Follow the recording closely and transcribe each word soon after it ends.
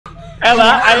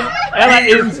Ella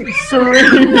is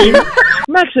screaming.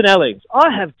 Max and Alex, I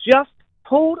have just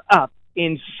pulled up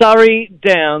in Surrey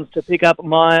Downs to pick up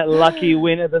my lucky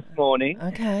winner this morning.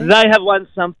 Okay. They have won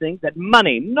something that no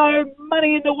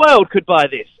money in the world could buy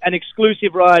this. An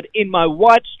exclusive ride in my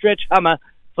white stretch Hummer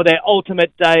for their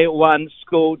ultimate day one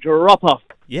school drop-off.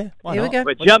 Yeah, why Here we not? go.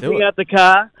 We're jumping out the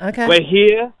car. Okay. We're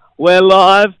here. We're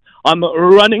live. I'm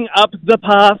running up the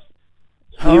path.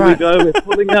 Here we go. We're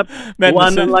pulling up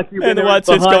one lucky winner. And the white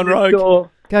suit's gone rogue.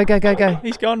 Door. Go.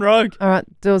 He's gone rogue. All right,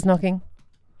 door's knocking.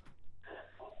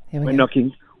 Here we We're go.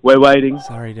 knocking. We're waiting.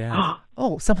 Sorry, Dad.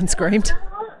 Oh, someone screamed.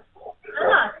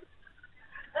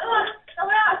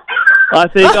 I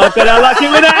think I've got our lucky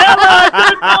winner, Ella.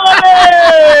 Good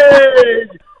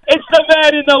morning! It's the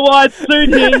man in the white suit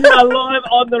here. You are live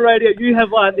on the radio. You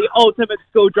have won the ultimate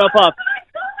school drop-off.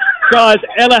 Guys,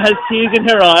 Ella has tears in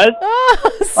her eyes.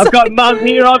 Oh, I've got mum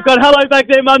here. I've got hello back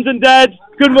there, mums and dads.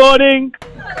 Good morning.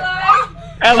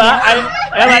 Ella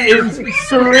is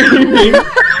screaming.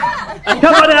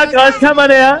 Come on out, guys. Come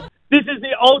on out. This is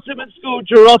the ultimate school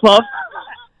drop-off.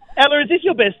 Ella, is this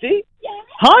your bestie? Yeah.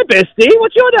 Hi, bestie.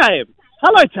 What's your name?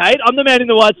 Hello, Tate. I'm the man in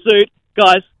the white suit.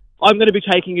 Guys, I'm going to be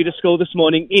taking you to school this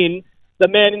morning in the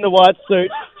man in the white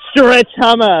suit stretch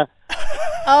Hummer.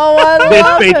 Oh, I love They're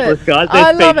it. speechless, guys. They're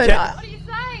I love speechless. it.